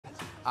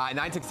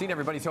9:16,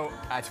 everybody. So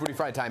it's Foodie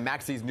Friday time.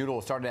 Maxi's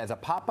Noodle started as a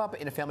pop-up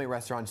in a family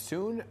restaurant,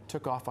 soon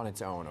took off on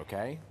its own,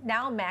 okay?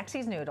 Now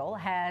Maxi's Noodle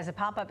has a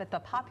pop-up at the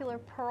popular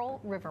Pearl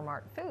River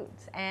Mart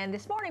Foods. And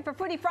this morning for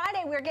Foodie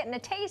Friday, we're getting a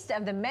taste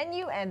of the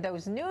menu and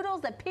those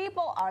noodles that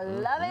people are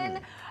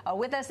loving.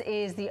 With us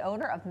is the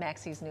owner of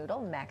Maxi's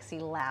Noodle, Maxi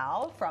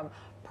Lau from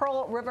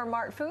Pearl River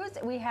Mart Foods.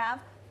 We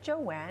have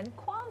Joanne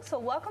Kwong. So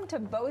welcome to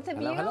both of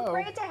you. Hello.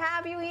 Great to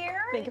have you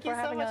here. Thank you for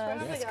having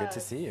us. Yes, good to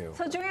see you.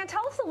 So Joanne,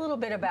 tell us a little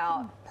bit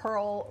about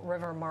Pearl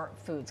River Mart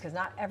Foods, because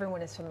not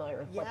everyone is familiar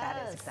with what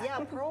that is exactly.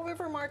 Yeah, Pearl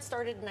River Mart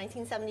started in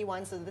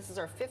 1971, so this is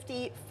our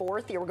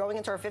 54th year. We're going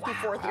into our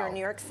 54th year in New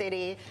York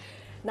City.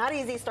 Not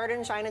easy, started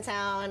in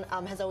Chinatown,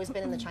 has always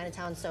been in the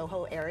Chinatown,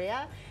 Soho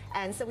area.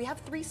 And so we have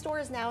 3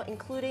 stores now,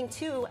 including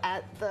 2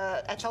 at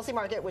Chelsea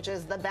Market, which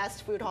is the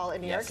best food hall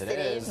in New York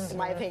City, in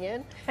my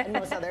opinion, and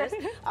most others.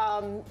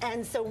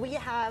 And so we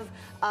have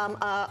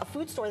a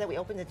food store that we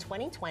opened in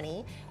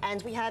 2020,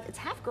 and it's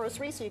half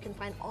grocery, so you can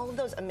find all of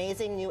those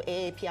amazing new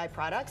AAPI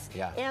products.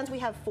 Yeah. And we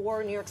have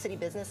 4 New York City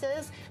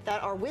businesses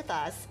that are with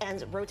us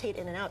and rotate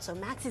in and out. So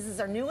Maxi's is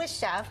our newest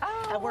chef,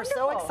 and we're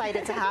so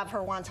excited to have her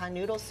wonton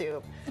noodle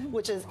soup,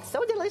 which is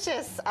so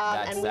delicious.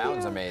 That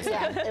sounds amazing.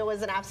 Yeah, it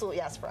was an absolute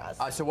yes for us.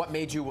 So what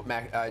made you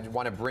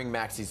want to bring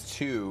Maxi's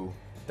to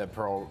the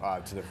Pearl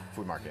to the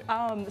food market?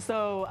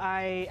 So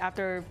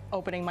after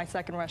opening my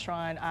second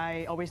restaurant,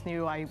 I always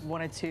knew I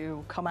wanted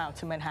to come out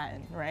to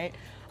Manhattan, right?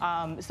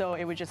 So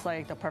it was just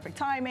like the perfect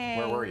timing.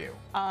 Where were you?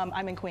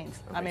 I'm in Queens.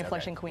 I'm in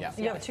Flushing, Queens.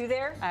 Yeah. You have 2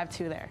 there? I have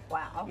 2 there.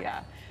 Wow, okay.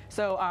 Yeah.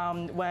 So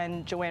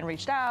when Joanne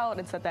reached out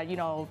and said that,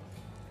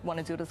 want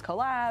to do this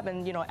collab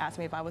and, asked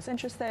me if I was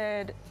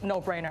interested,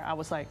 no brainer. I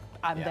was like,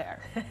 I'm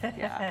there.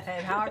 Yeah.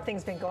 And how have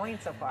things been going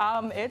so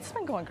far? It's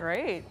been going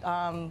great.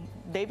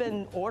 They've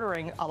been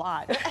ordering a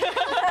lot.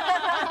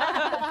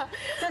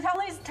 So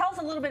tell us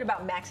a little bit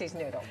about Maxi's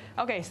Noodle.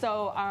 Okay,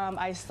 so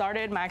I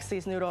started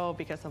Maxi's Noodle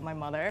because of my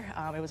mother.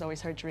 It was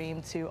always her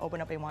dream to open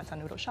up a wonton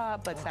noodle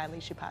shop, but sadly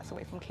she passed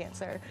away from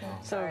cancer.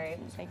 Sorry.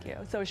 Thank you.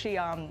 So she,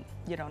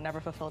 never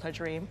fulfilled her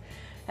dream.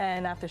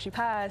 And after she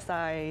passed,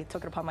 I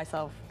took it upon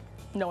myself,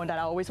 knowing that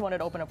I always wanted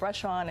to open up a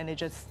restaurant, and it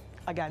just,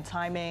 again,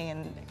 timing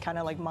and kind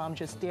of like mom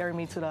just steering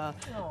me to the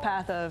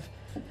path of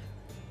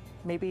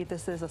maybe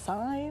this is a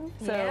sign.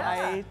 So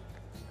I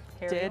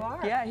did.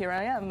 Yeah, here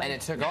I am. And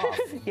it took off.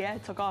 Yeah,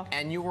 it took off.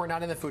 And you were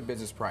not in the food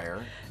business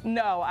prior.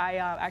 No, I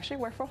actually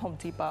worked for Home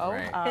Depot.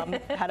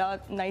 Right. Had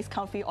a nice,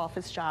 comfy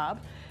office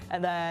job,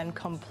 and then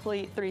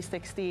complete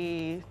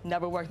 360,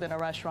 never worked in a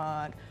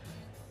restaurant,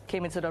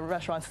 came into the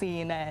restaurant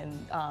scene,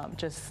 and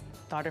just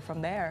started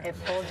from there. It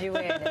pulled you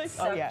in. It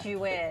sucked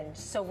you in.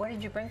 So what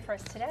did you bring for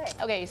us today?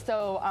 Okay,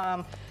 so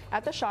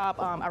at the shop,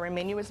 our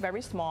menu is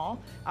very small.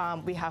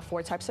 We have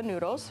 4 types of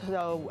noodles.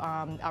 So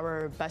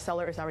our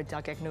bestseller is our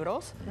duck egg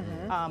noodles.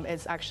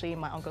 It's actually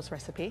my uncle's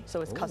recipe, so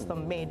it's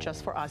custom made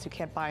just for us. You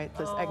can't buy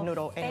this egg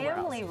noodle anywhere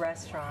else. Family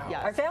restaurant.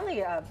 Yes. Our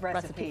family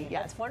recipe.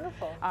 Yes. That's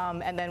wonderful.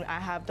 And then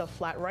I have the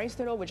flat rice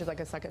noodle, which is like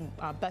a second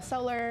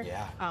bestseller.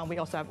 Yeah. We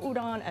also have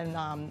udon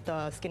and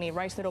the skinny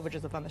rice noodle, which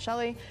is a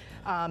vermicelli.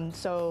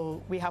 So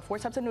we have 4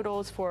 types of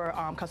noodles for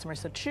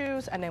customers to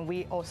choose, and then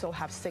we also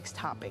have 6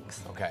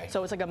 toppings. Okay.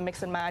 So it's like a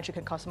mix and match. You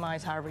can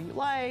customize however you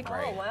like.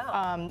 Oh,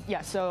 wow.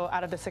 Yeah, so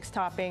out of the 6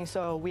 toppings,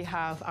 so we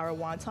have our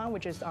wonton,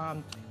 which is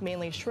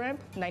mainly shrimp,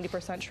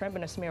 90% shrimp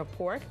and a smear of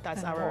pork.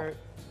 That's our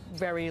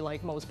very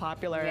most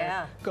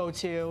popular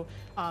go-to.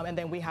 And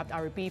then we have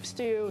our beef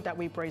stew that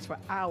we braise for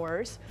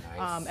hours.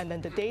 Nice. And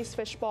then the day's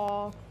fish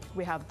ball.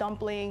 We have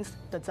dumplings,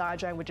 the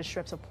zajang, which is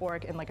strips of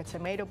pork in like a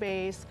tomato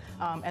base,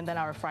 and then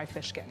our fried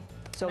fish skin.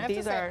 So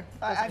these are.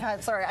 I've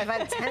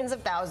had tens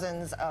of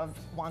thousands of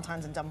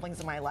wontons and dumplings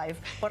in my life,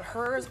 but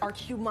hers are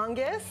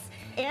humongous,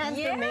 and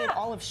they're made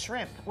all of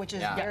shrimp, which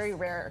is very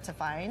rare to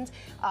find.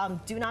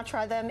 Do not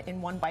try them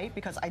in one bite,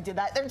 because I did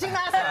that. They're too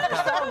massive.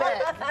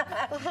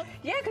 They're so big.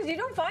 Yeah, because you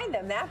don't find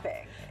them that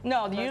big.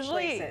 No, most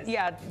usually, places.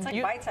 yeah. It's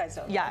like bite-sized.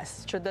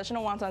 Yes,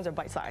 traditional wontons are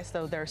bite-sized,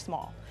 so they're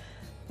small.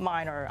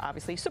 Mine are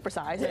obviously super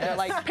sized. They're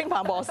like ping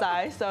pong ball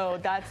size. So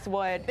that's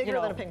what, Bigger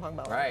than a ping pong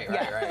ball. Right.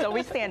 So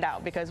we stand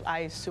out because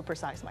I super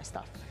size my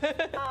stuff.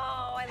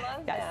 Oh, I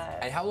love that.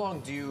 And how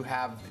long do you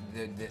have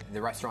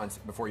the restaurants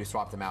before you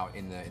swap them out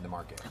in the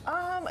market?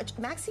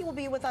 Maxi will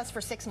be with us for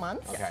 6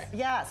 months. Okay.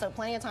 Yeah, so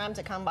plenty of time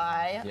to come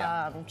by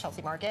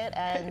Chelsea Market,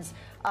 and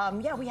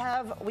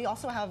we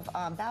also have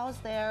baos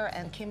there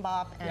and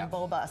kimbap and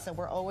boba. So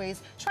we're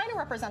always trying to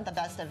represent the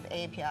best of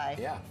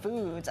API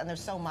foods, and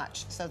there's so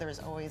much. So there's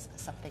always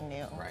something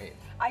new. Right.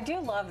 I do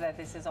love that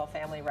this is all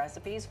family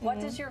recipes. What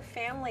does your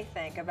family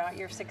think about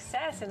your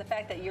success and the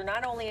fact that you're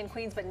not only in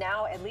Queens, but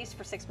now, at least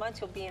for 6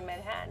 months, you'll be in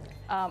Manhattan?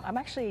 I'm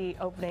actually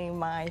opening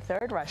my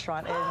 3rd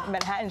restaurant in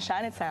Manhattan,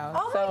 Chinatown.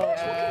 Oh my gosh,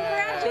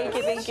 well,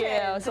 congratulations. Thank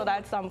you. So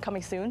that's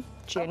coming soon,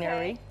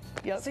 January.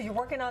 Yep. So you're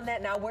working on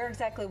that now. Where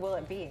exactly will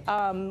it be?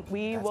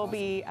 We will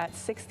be at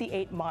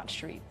 68 Mott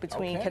Street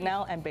between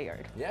Canal and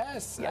Bayard.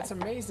 Yes, that's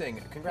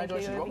amazing.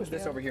 Congratulations. What was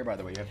this over here, by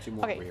the way? You have two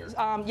more over here.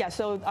 Yeah,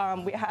 so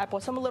we have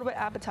some a little bit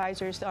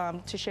appetizers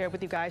to share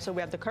with you guys. So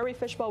we have the curry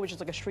fish bowl, which is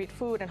like a street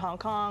food in Hong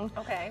Kong.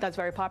 Okay. That's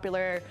very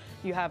popular.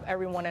 You have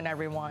everyone and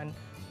everyone.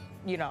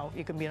 You know,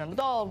 you can be an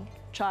adult,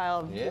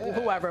 child,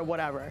 whoever,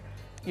 whatever.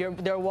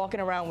 They're walking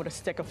around with a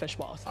stick of fish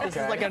balls. This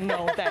is like a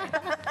known thing.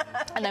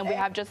 And then we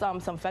have just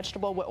some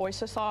vegetable with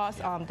oyster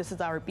sauce. This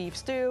is our beef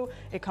stew.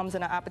 It comes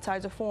in an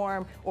appetizer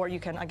form, or you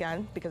can,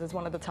 again, because it's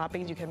one of the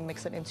toppings, you can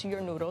mix it into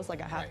your noodles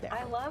like I have there.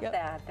 I love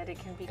that it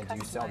can be customized. And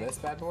do you sell this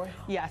bad boy?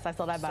 Yes, I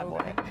sell that bad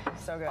boy.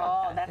 So good.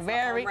 Oh, that's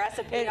very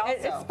recipe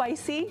It's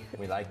spicy.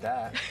 We like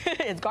that.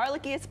 It's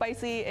garlicky, it's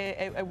spicy.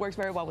 It works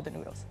very well with the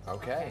noodles.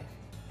 Okay.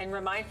 And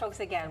remind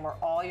folks again where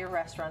all your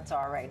restaurants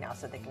are right now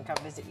so they can come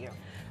visit you.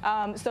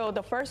 So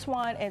the first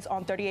one is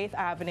on 38th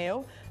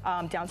Avenue,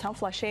 downtown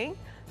Flushing.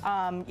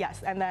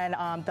 Yes, and then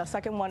the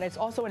second one is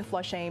also in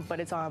Flushing, but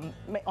it's on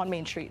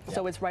Main Street.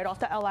 So it's right off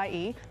the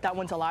LIE. That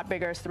one's a lot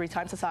bigger. It's 3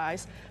 times the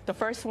size. The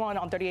first one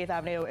on 38th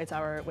Avenue, it's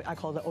I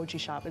call it the OG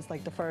shop. It's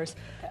like the first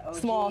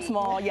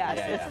small,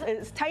 yes.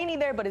 It's tiny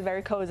there, but it's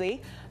very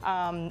cozy.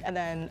 And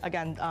then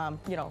again,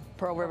 you know,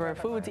 Pearl River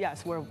Foods,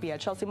 yes, we'll be at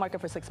Chelsea Market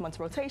for 6 months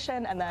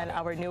rotation. And then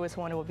our newest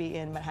one will be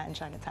in Manhattan,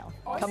 Chinatown.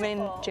 Coming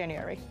in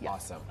January. Yes.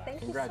 Awesome.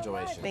 Thank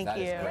Congratulations. you so much. That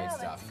Thank is you. great Yeah,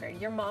 stuff. that's great.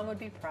 Your mom would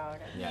be proud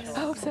of you. Yes. I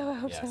hope so.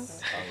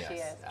 Yes. Oh, yes. She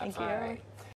is. Thank All you. right.